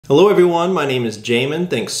Hello everyone, my name is Jamin.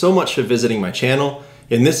 Thanks so much for visiting my channel.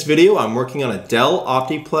 In this video, I'm working on a Dell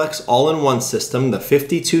Optiplex all-in-one system, the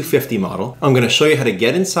 5250 model. I'm going to show you how to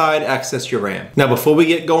get inside, access your RAM. Now before we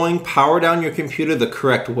get going, power down your computer the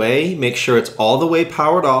correct way. Make sure it's all the way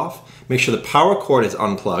powered off. Make sure the power cord is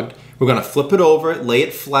unplugged. We're going to flip it over, lay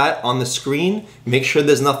it flat on the screen, make sure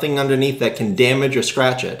there's nothing underneath that can damage or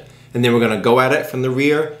scratch it. And then we're going to go at it from the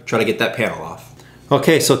rear, try to get that panel off.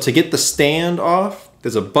 Okay, so to get the stand off,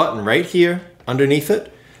 there's a button right here underneath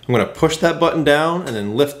it. I'm going to push that button down and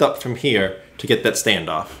then lift up from here to get that stand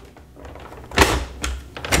off.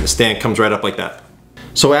 And the stand comes right up like that.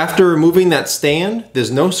 So after removing that stand, there's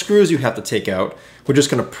no screws you have to take out. We're just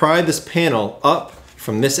going to pry this panel up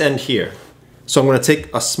from this end here. So I'm going to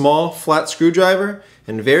take a small flat screwdriver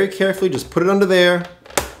and very carefully just put it under there.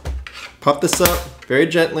 Pop this up very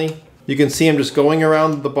gently. You can see I'm just going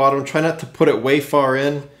around the bottom. Try not to put it way far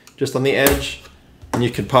in, just on the edge. And you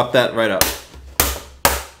can pop that right up.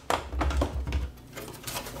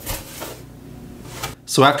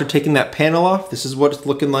 So after taking that panel off, this is what it's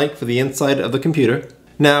looking like for the inside of the computer.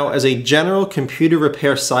 Now, as a general computer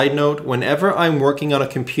repair side note, whenever I'm working on a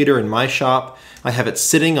computer in my shop, I have it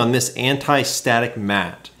sitting on this anti-static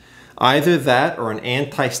mat. Either that or an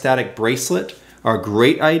anti-static bracelet are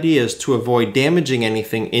great ideas to avoid damaging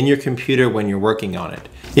anything in your computer when you're working on it.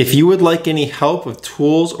 If you would like any help with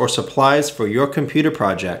tools or supplies for your computer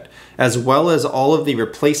project, as well as all of the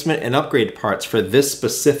replacement and upgrade parts for this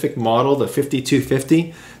specific model, the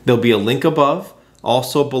 5250, there'll be a link above.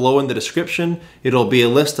 Also below in the description, it'll be a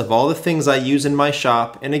list of all the things I use in my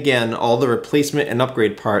shop, and again, all the replacement and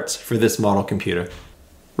upgrade parts for this model computer.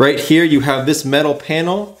 Right here you have this metal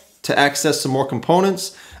panel to access some more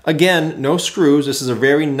components. Again, no screws. This is a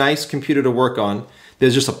very nice computer to work on.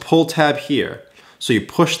 There's just a pull tab here. So you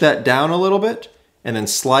push that down a little bit and then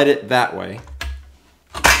slide it that way.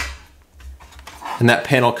 And that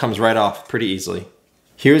panel comes right off pretty easily.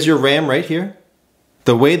 Here's your RAM right here.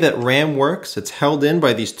 The way that RAM works, it's held in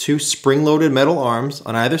by these two spring-loaded metal arms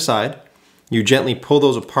on either side. You gently pull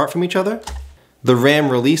those apart from each other. The RAM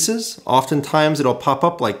releases. Oftentimes it'll pop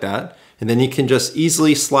up like that, and then you can just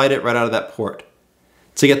easily slide it right out of that port.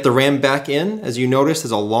 To get the RAM back in, as you notice,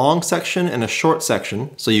 there's a long section and a short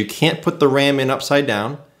section, so you can't put the RAM in upside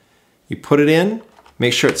down. You put it in,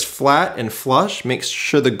 make sure it's flat and flush, make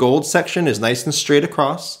sure the gold section is nice and straight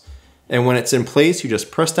across, and when it's in place, you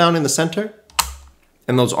just press down in the center,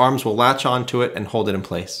 and those arms will latch onto it and hold it in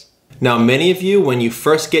place. Now, many of you, when you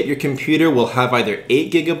first get your computer, will have either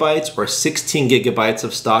 8 gigabytes or 16 gigabytes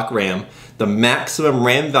of stock RAM. The maximum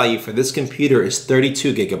RAM value for this computer is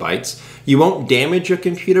 32 gigabytes. You won't damage your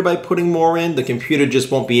computer by putting more in. The computer just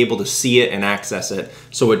won't be able to see it and access it,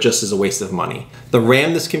 so it just is a waste of money. The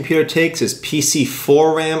RAM this computer takes is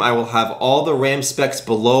PC4 RAM. I will have all the RAM specs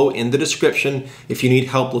below in the description if you need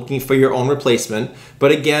help looking for your own replacement.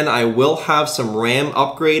 But again, I will have some RAM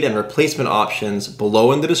upgrade and replacement options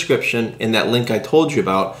below in the description in that link I told you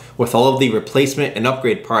about, with all of the replacement and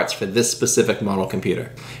upgrade parts for this specific model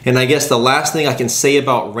computer. And I guess the last thing I can say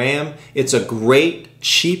about RAM, it's a great,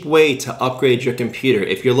 cheap way to upgrade your computer.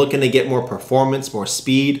 If you're looking to get more performance, more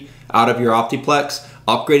speed out of your Optiplex,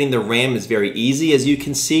 upgrading the RAM is very easy, as you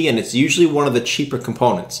can see, and it's usually one of the cheaper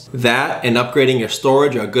components. That and upgrading your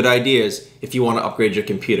storage are good ideas if you want to upgrade your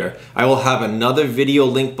computer. I will have another video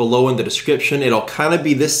link below in the description. It'll kind of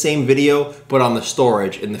be this same video, but on the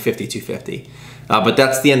storage in the 5250. But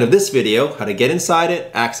that's the end of this video, how to get inside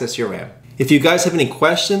it, access your RAM. If you guys have any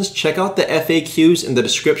questions, check out the FAQs in the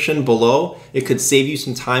description below. It could save you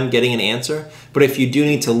some time getting an answer. But if you do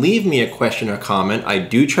need to leave me a question or comment, I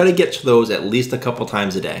do try to get to those at least a couple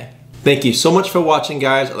times a day. Thank you so much for watching,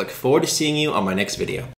 guys. I look forward to seeing you on my next video.